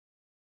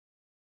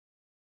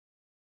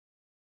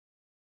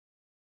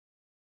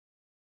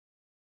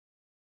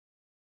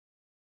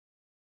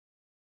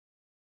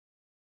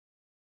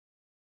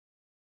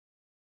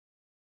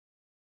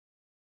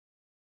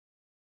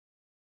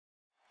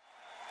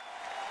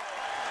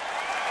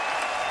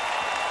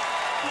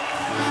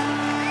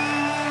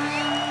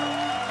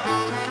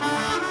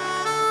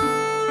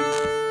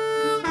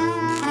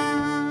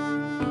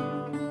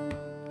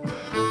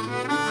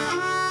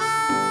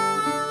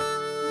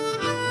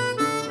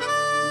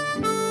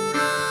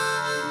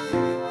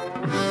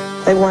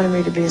They wanted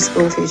me to be a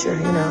school teacher,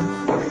 you know,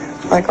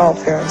 like all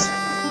parents.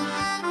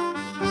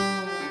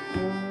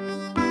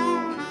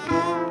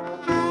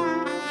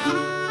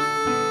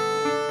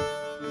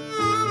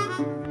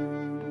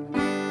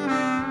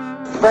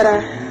 But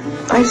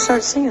I just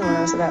started singing when I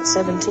was about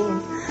 17.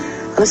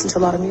 I listened to a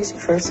lot of music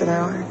first,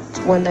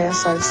 and one day I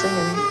started singing,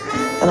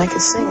 and I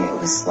could sing. It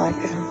was like,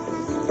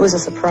 it was a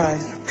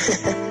surprise.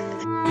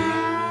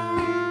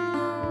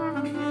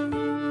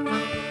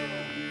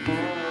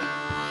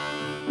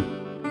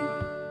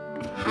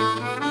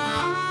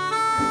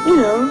 You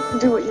know,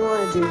 do what you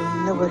want to do.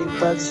 Nobody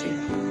bugs you.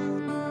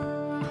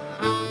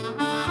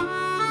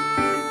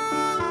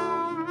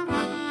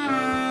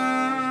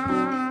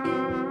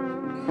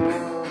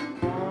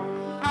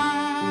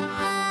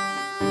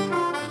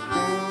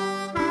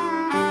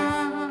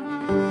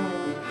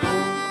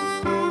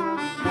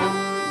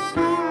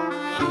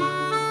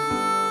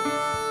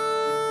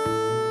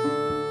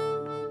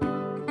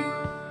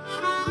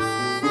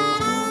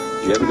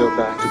 Did you ever go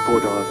back to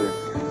Port Arthur?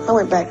 I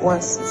went back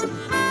once. It's a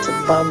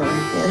bummer. I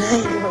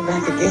ain't going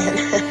back again.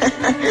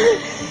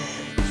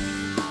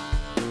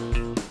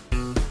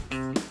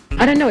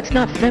 I don't know, it's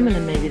not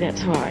feminine, maybe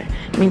that's hard.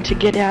 I mean, to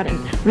get out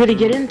and really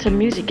get into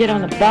music, get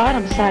on the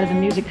bottom side of the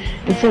music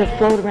instead of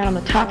float around on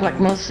the top like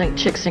most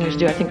chick singers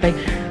do. I think they...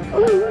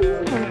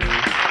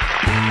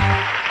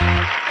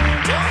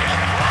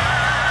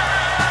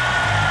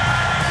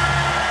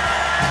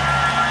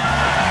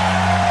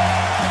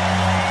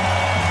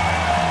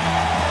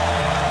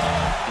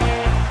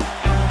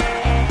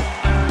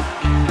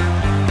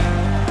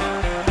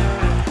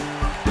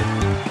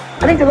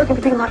 I think they're looking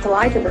for people not to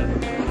lie to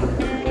them,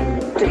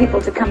 to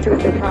people to come through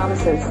with their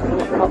promises,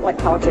 like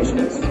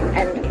politicians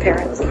and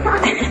parents.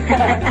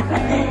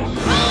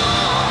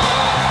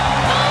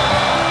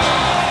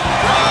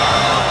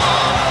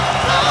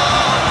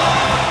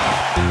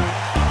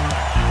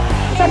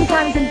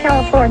 Sometimes in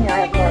California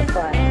I have more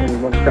fun.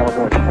 Everyone's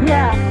California.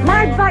 Yeah,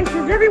 my advice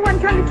is everyone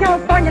come to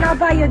California and I'll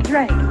buy you a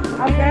drink,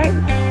 okay?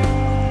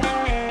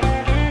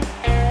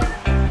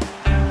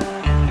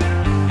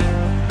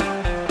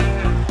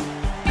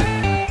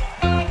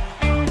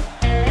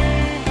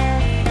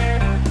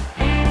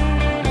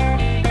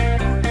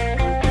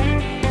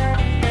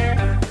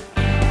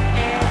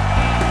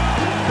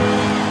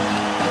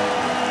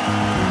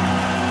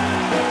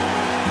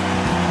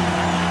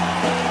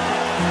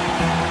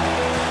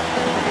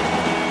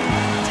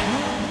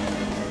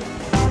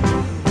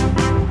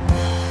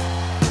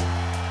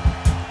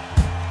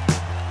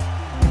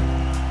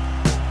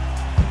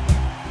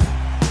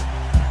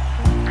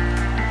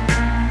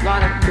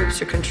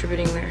 Are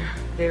contributing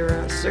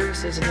their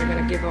services, and they're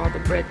going to give all the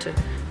bread to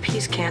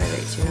peace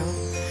candidates, you know.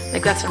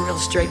 They've got some real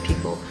straight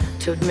people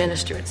to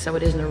administer it, so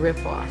it isn't a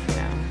rip-off, you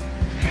know.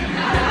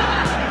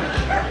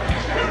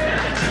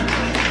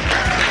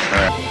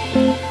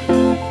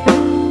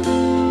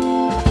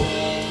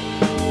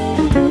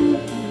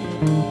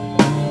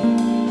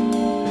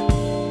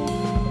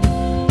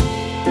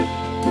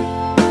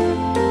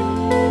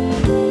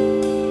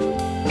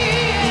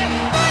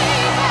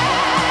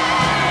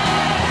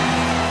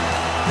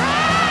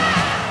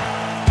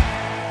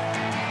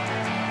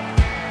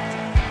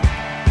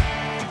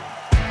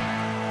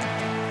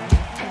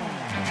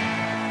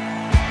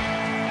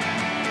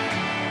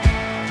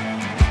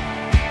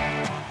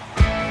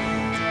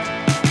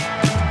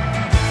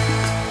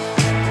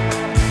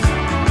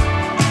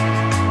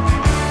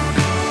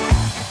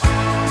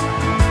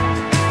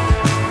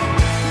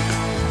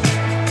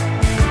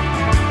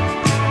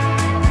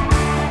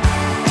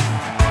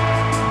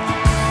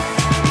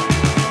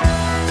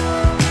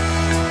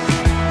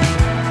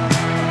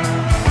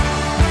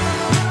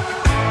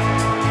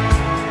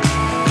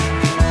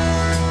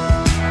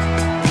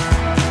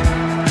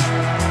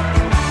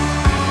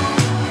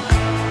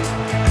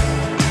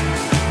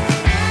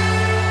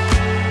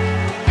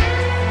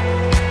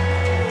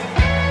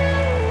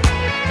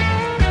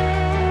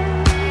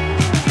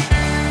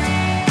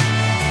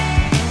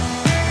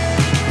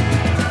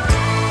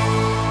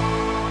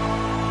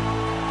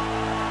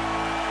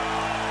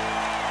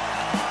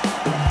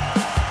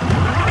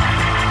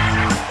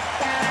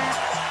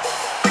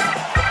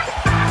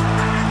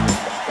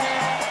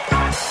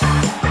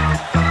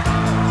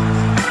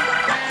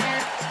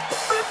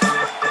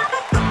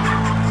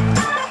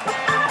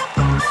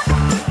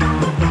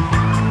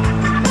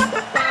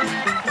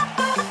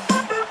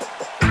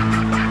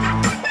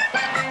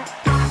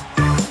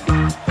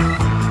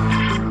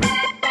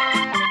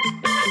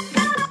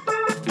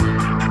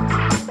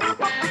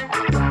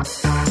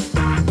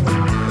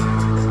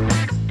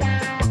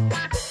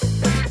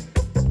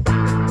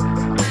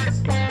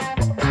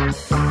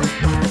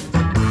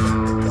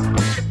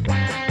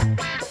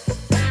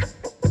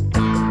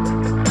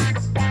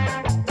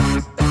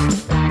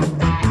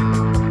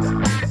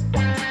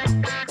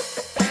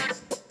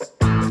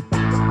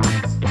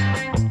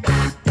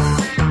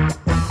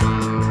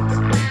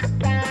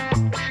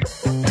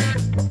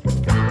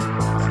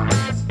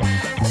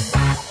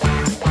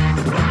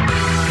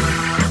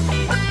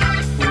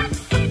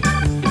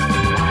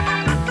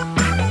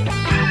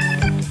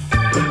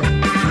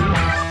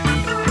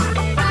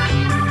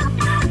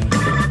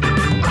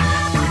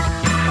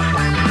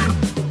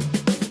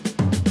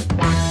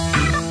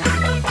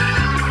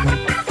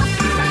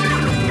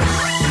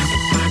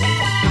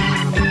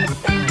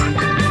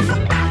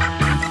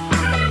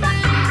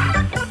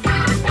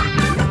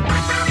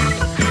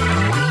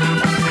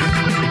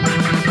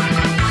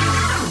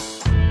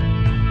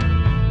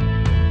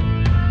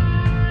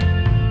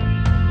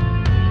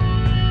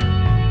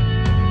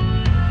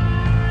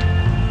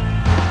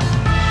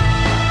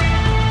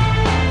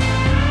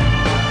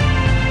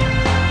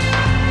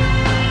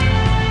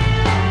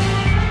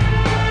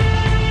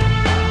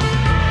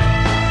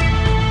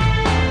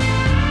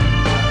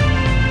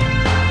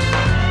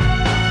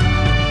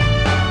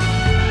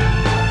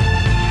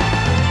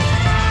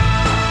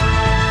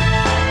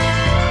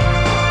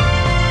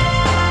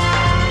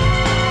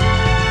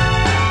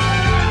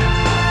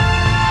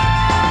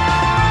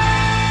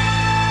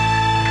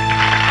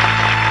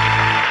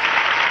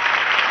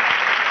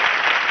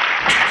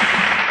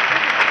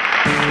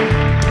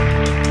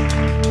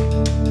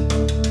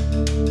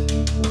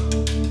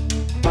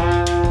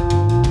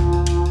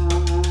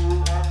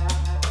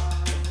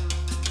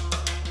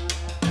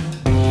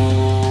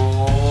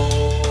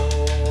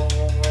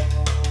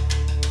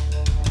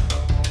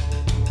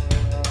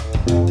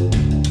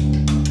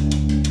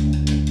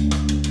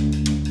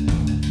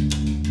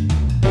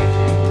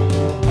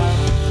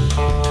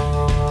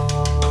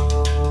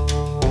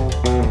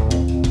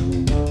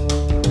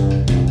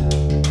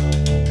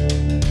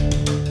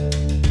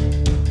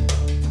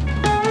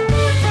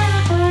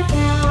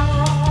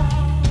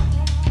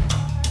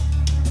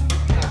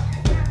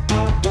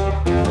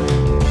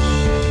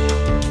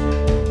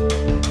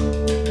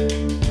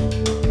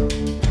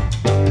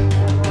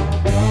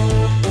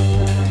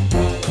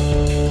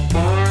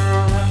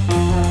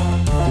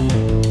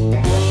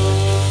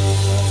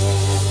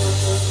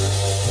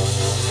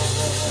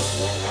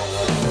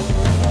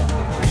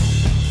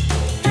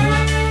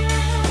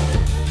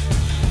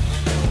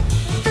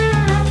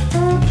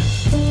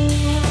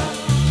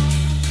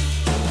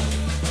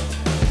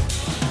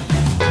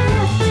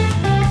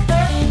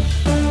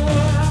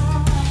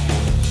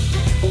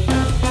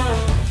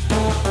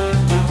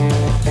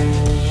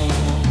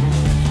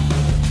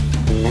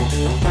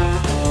 Bye.